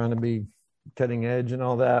technology and trying to be cutting edge and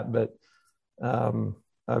all that. But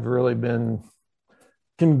I've really been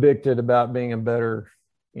convicted about being a better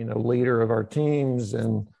leader of our teams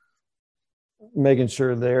and making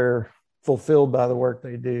sure they're fulfilled by the work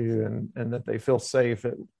they do and that they feel safe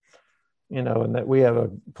and that we have a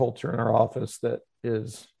culture in our office that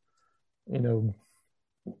is,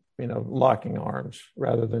 locking arms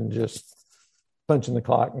rather than just punching the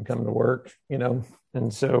clock and coming to work,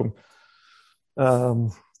 and so,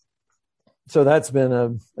 so that's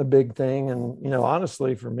been a big thing. And,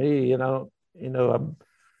 honestly for me,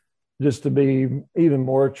 just to be even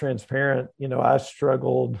more transparent, I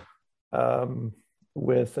struggled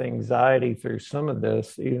with anxiety through some of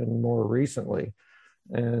this even more recently,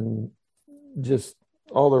 and just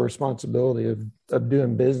all the responsibility of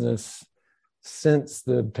doing business since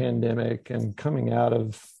the pandemic and coming out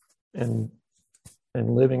of and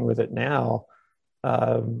living with it now,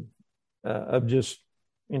 of just,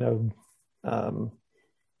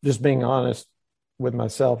 just being honest with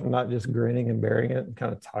myself and not just grinning and bearing it and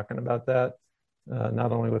kind of talking about that.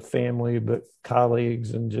 not only with family, but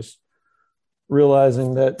colleagues, and just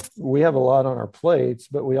realizing that we have a lot on our plates,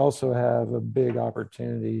 but we also have a big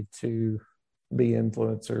opportunity to be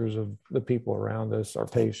influencers of the people around us, our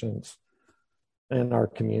patients, and our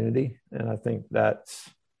community. And I think that's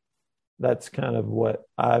kind of what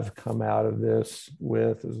I've come out of this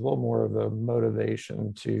with, is a little more of a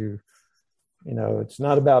motivation to, it's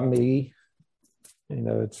not about me,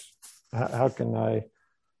 it's how can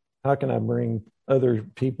I bring other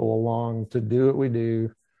people along to do what we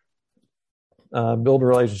do, build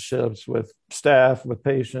relationships with staff, with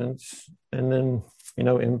patients, and then,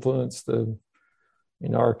 influence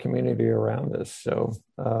our community around us. So,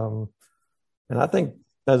 and I think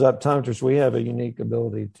as optometrists, we have a unique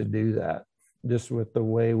ability to do that, just with the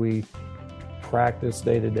way we practice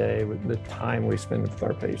day to day, with the time we spend with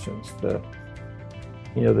our patients.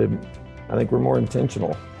 I think we're more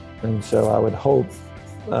intentional, and so I would hope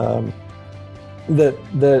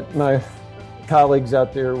that my colleagues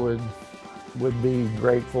out there would be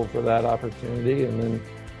grateful for that opportunity, and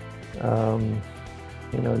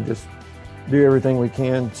then just do everything we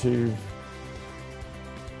can to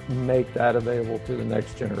make that available to the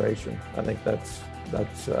next generation. I think that's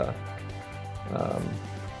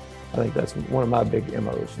one of my big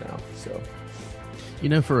MOs now. So,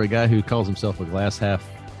 for a guy who calls himself a glass half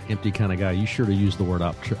empty kind of guy, you sure to use the word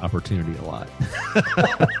opportunity a lot.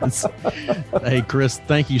 Hey, Chris,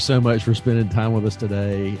 thank you so much for spending time with us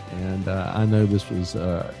today. And I know this was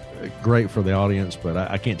great for the audience, but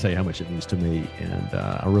I can't tell you how much it means to me. And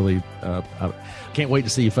I really I can't wait to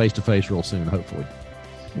see you face to face real soon, hopefully.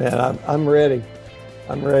 Man, I'm ready.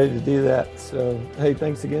 I'm ready to do that. So, hey,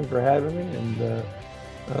 thanks again for having me, and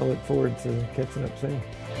I look forward to catching up soon.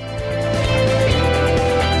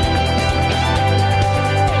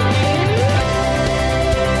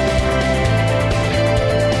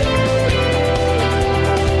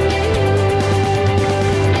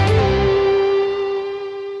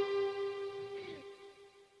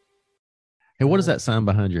 Hey, what does that sign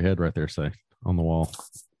behind your head right there say on the wall?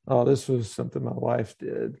 Oh, this was something my wife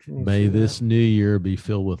did. May this new year be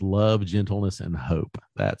filled with love, gentleness, and hope.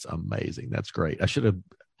 That's amazing. That's great. I should have,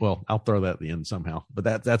 I'll throw that at the end somehow,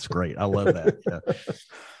 but that's great. I love that.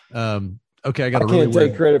 Yeah. Okay. I can't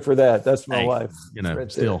take credit for that. That's my wife.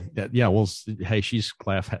 Still. Yeah. Well, hey, she's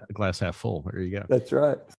glass half full. There you go. That's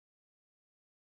right.